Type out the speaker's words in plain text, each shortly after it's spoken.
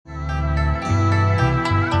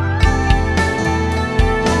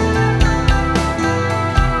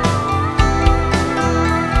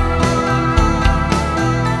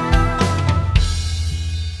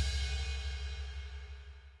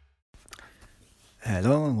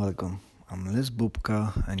Hello and welcome. I'm Les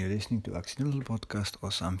Bubka and you're listening to Accidental Podcast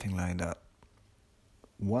or something like that.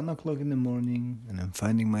 1 o'clock in the morning and I'm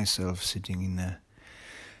finding myself sitting in a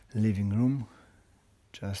living room.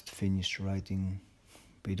 Just finished writing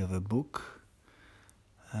a bit of a book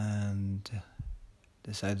and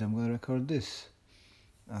decided I'm going to record this.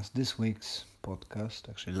 As this week's podcast,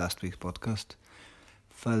 actually last week's podcast,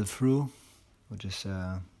 fell through, which is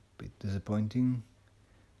a bit disappointing.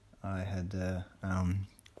 I had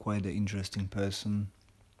quite an interesting person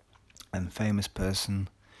and famous person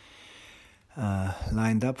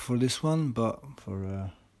lined up for this one, but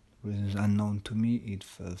for reasons unknown to me, it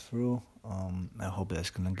fell through. I hope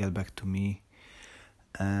that's gonna get back to me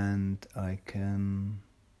and I can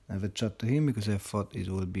have a chat to him because I thought it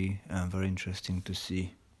would be very interesting to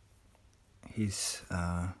see his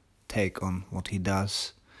take on what he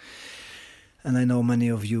does. And I know many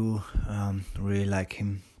of you really like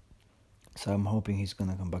him. So I'm hoping he's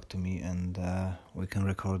gonna come back to me and we can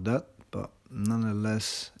record that. But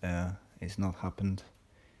nonetheless, it's not happened.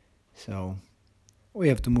 So we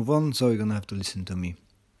have to move on. So you're gonna have to listen to me.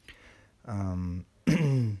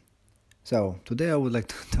 So today I would like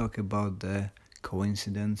to talk about the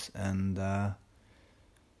coincidence and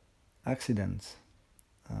accidents.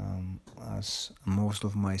 As most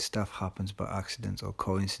of my stuff happens by accidents or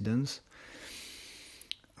coincidence.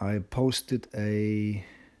 I posted a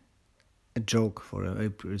joke for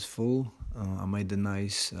April's Fool. I made a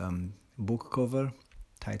nice book cover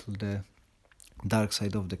titled The Dark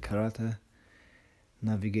Side of the Karate,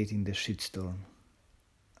 Navigating the Shitstorm.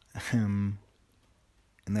 And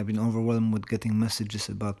I've been overwhelmed with getting messages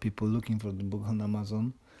about people looking for the book on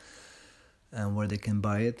Amazon and where they can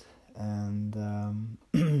buy it, and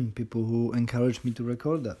people who encouraged me to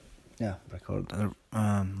record that.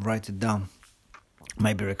 Write it down.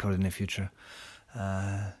 Maybe record in the future.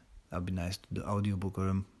 That'd be nice to do audiobook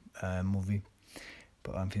or a movie,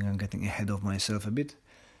 but I think I'm getting ahead of myself a bit.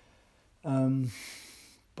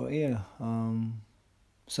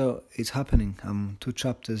 So it's happening. I'm 2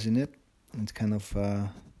 chapters in it. It's kind of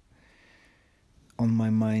on my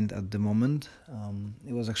mind at the moment.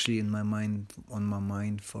 It was actually on my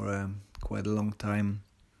mind for quite a long time,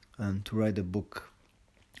 to write a book.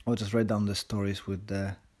 I'll just write down the stories with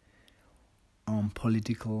the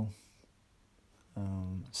political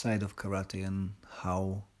side of karate and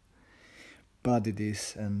how bad it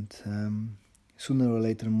is, and sooner or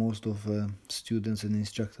later most of students and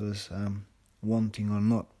instructors, wanting or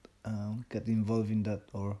not, get involved in that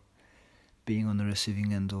or being on the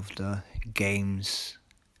receiving end of the games,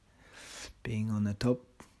 being on the top.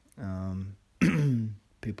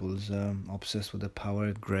 People's obsessed with the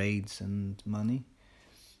power, grades and money,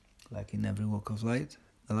 like in every walk of life.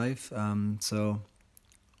 So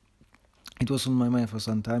it was on my mind for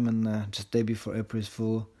some time, and just day before April's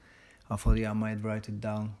Fool, I thought, I might write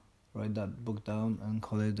that book down and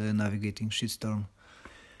call it Navigating Shitstorm.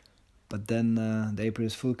 But then the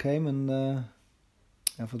April's Fool came, and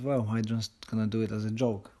I thought, wow, I'm just gonna do it as a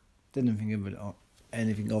joke. Didn't think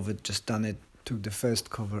anything of it, just done it. Took the first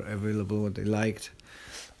cover available, what they liked,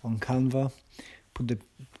 on Canva, put the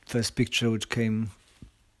first picture which came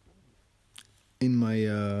in my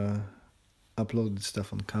uploaded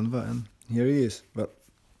stuff on Canva, and here it is. But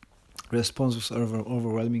response was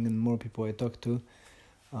overwhelming, and more people I talked to,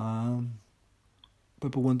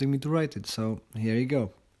 people wanting me to write it. So here you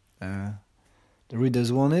go. The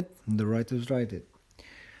readers want it, and the writers write it.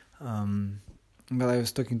 But I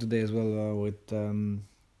was talking today as well with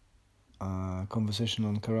a conversation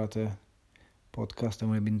on karate podcast,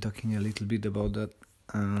 and we've been talking a little bit about that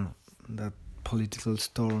political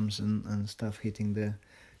storms and stuff hitting the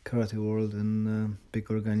karate world and big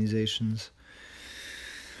organizations.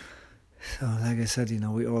 So like I said,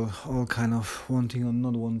 we all kind of wanting or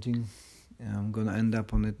not wanting, I'm gonna end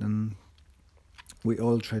up on it, and we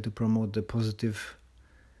all try to promote the positive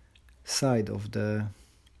side of the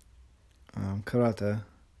karate,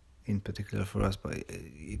 in particular for us, but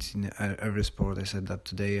it's in every sport. I said that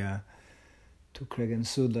today to Craig and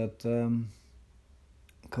Sue, that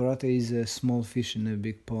karate is a small fish in a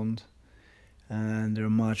big pond, and there are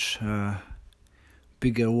much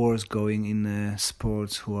bigger wars going in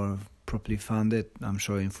sports who are properly funded. I'm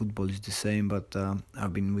sure in football it's the same, but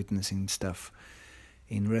I've been witnessing stuff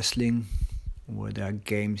in wrestling where there are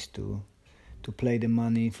games to play the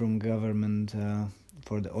money from government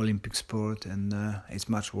for the Olympic sport, and it's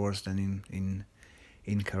much worse than in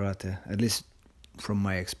karate, at least from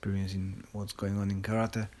my experience in what's going on in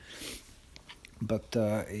karate. But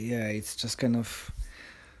it's just kind of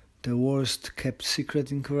the worst kept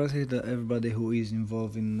secret in karate, that everybody who is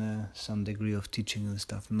involved in some degree of teaching and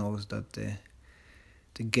stuff knows that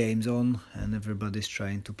the game's on and everybody's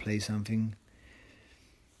trying to play something.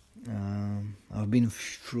 I've been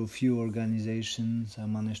through a few organizations. I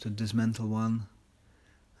managed to dismantle one,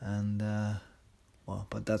 and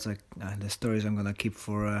but that's like the stories I'm gonna keep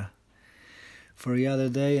for the other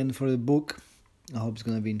day and for the book. I hope it's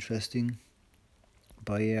gonna be interesting.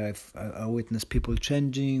 But yeah, I witnessed people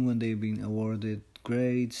changing when they've been awarded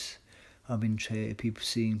grades. I've been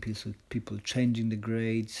seeing people changing the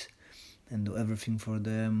grades and do everything for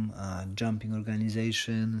them. Jumping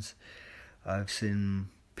organizations. I've seen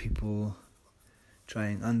people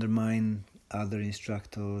trying undermine other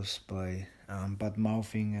instructors by bad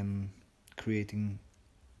mouthing and creating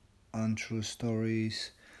untrue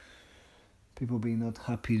stories. People being not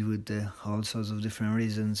happy with all sorts of different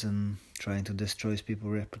reasons and trying to destroy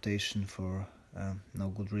people's reputation for no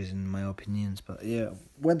good reason, in my opinions. But yeah,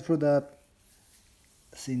 went through that,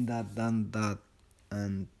 seen that, done that,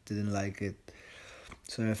 and didn't like it.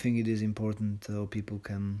 So I think it is important so people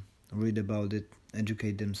can read about it,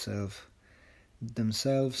 educate themselves,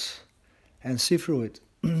 and see through it.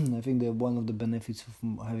 I think that one of the benefits of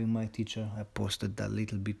having my teacher, I posted that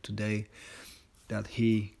little bit today, that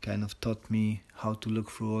he kind of taught me how to look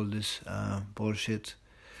through all this bullshit,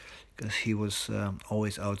 because he was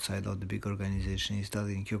always outside of the big organization. He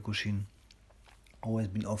studied in Kyokushin, always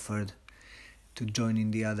been offered to join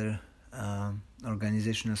in the other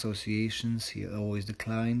organization associations. He always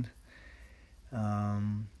declined.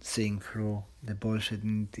 Seeing through the bullshit,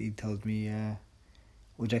 and he told me,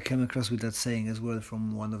 which I came across with that saying as well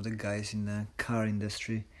from one of the guys in the car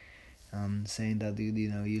industry, saying that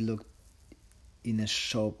you look in a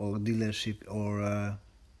shop or dealership or a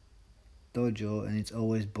dojo and it's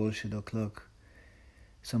always bullshit o'clock.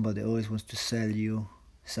 Somebody always wants to sell you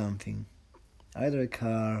something, either a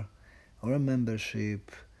car or a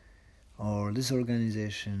membership or this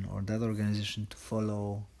organization or that organization to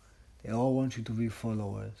follow. They all want you to be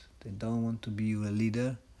followers. They don't want to be a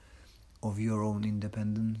leader of your own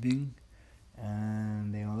independent being,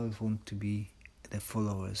 and they always want to be the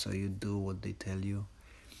followers, so you do what they tell you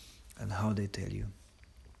and how they tell you.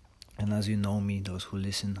 And as you know me, those who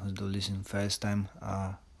do listen first time,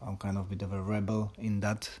 I'm kind of a bit of a rebel in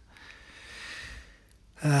that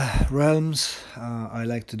realms. I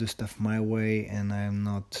like to do stuff my way, and I'm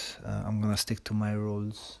gonna stick to my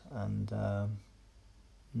rules and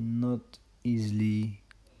not easily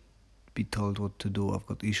be told what to do. I've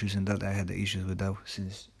got issues in that. I had issues with that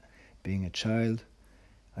since being a child.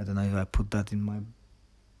 I don't know if I put that in my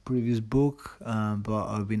previous book, but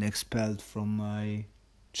I've been expelled from my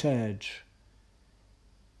church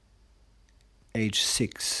age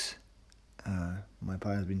 6. My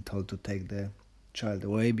parents been told to take the child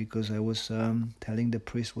away because I was telling the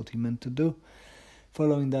priest what he meant to do.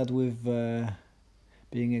 Following that with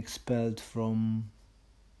being expelled from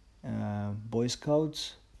Boy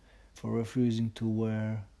Scouts for refusing to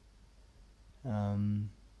wear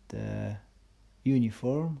the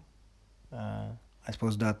uniform. I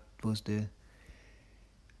suppose that was the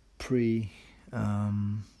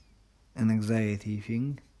an anxiety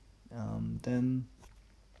thing. Then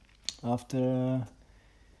after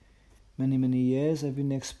many years, I've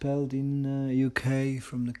been expelled in UK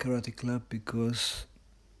from the karate club because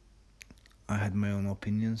I had my own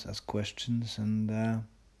opinions, asked questions, and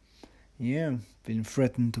been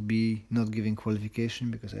threatened to be not giving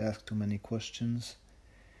qualification because I asked too many questions.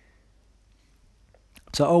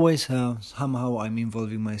 So always somehow I'm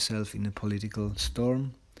involving myself in a political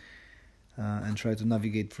storm and try to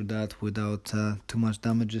navigate through that without too much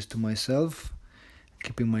damages to myself,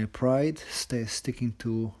 keeping my pride, sticking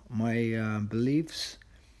to my beliefs,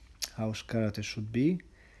 how karate should be,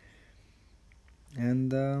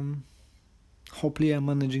 and hopefully I'm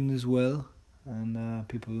managing this well, and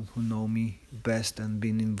people who know me best and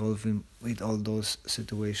been involved with all those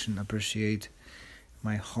situations appreciate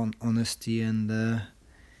my honesty and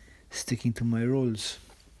sticking to my rules.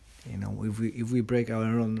 If we break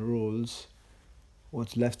our own rules,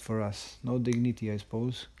 what's left for us? No dignity, I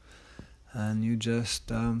suppose. And you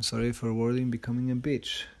just, sorry for wording, becoming a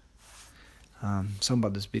bitch.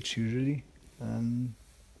 Somebody's bitch usually. And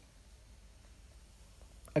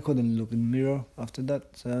I couldn't look in the mirror after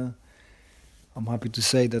that. I'm happy to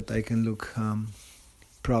say that I can look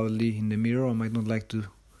proudly in the mirror. I might not like to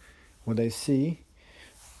what I see,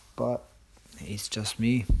 but it's just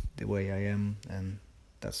me, the way I am, and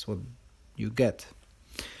that's what you get.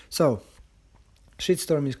 So,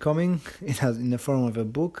 Shitstorm is coming. It has in the form of a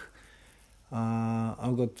book.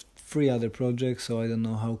 I've got 3 other projects, so I don't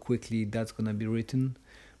know how quickly that's gonna be written.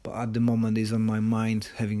 But at the moment, it's on my mind,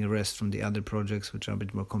 having a rest from the other projects, which are a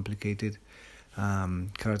bit more complicated.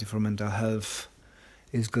 Karate for Mental Health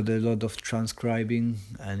It's got a lot of transcribing,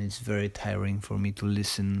 and it's very tiring for me to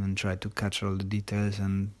listen and try to catch all the details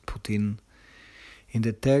and put in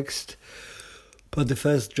the text. But the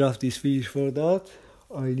first draft is finished for that.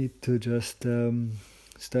 I need to just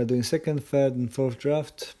start doing second, third and fourth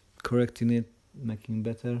draft, correcting it, making it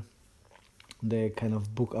better. They're kind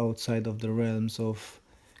of book outside of the realms of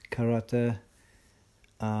karate.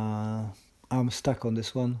 I'm stuck on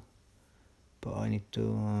this one, but I need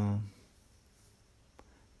to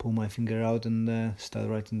pull my finger out and start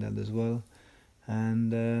writing that as well.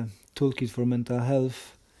 And Toolkit for Mental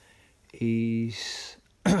Health is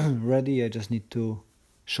ready. I just need to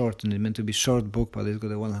shorten it. Meant to be short book, but it's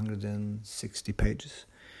got 160 pages.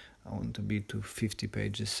 I want to be to 50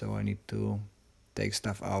 pages, so I need to take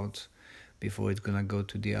stuff out before it's gonna go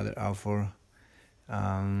to the other author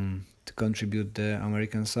to contribute the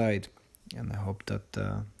American side, and I hope that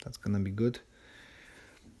that's gonna be good.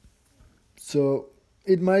 So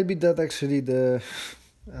it might be that actually the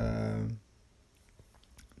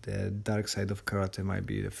Dark Side of Karate might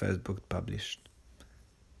be the first book published,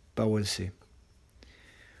 but we'll see.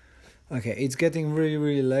 Okay, it's getting really,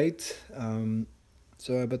 really late,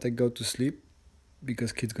 so I better go to sleep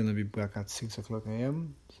because kid's gonna be back at 6 o'clock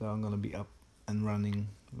a.m. So I'm gonna be up and running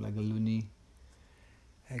like a loony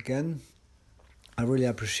again. I really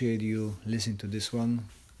appreciate you listening to this one.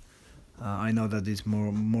 I know that it's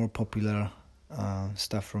more popular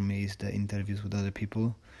stuff from me is the interviews with other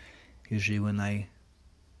people. Usually when I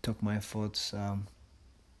talk my thoughts,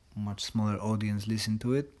 much smaller audience listen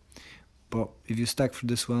to it. But if you stuck through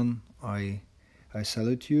this one, I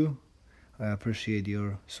salute you. I appreciate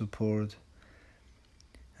your support,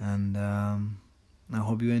 and I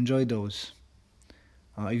hope you enjoy those.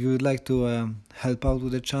 If you would like to help out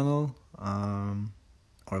with the channel,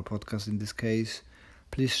 or a podcast in this case,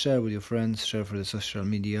 please share with your friends, share for the social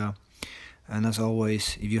media, and as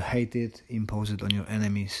always, if you hate it, impose it on your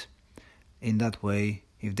enemies. In that way,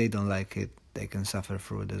 if they don't like it, they can suffer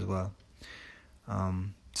through it as well.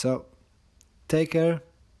 So, take care,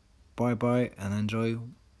 bye bye, and enjoy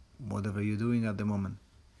whatever you're doing at the moment.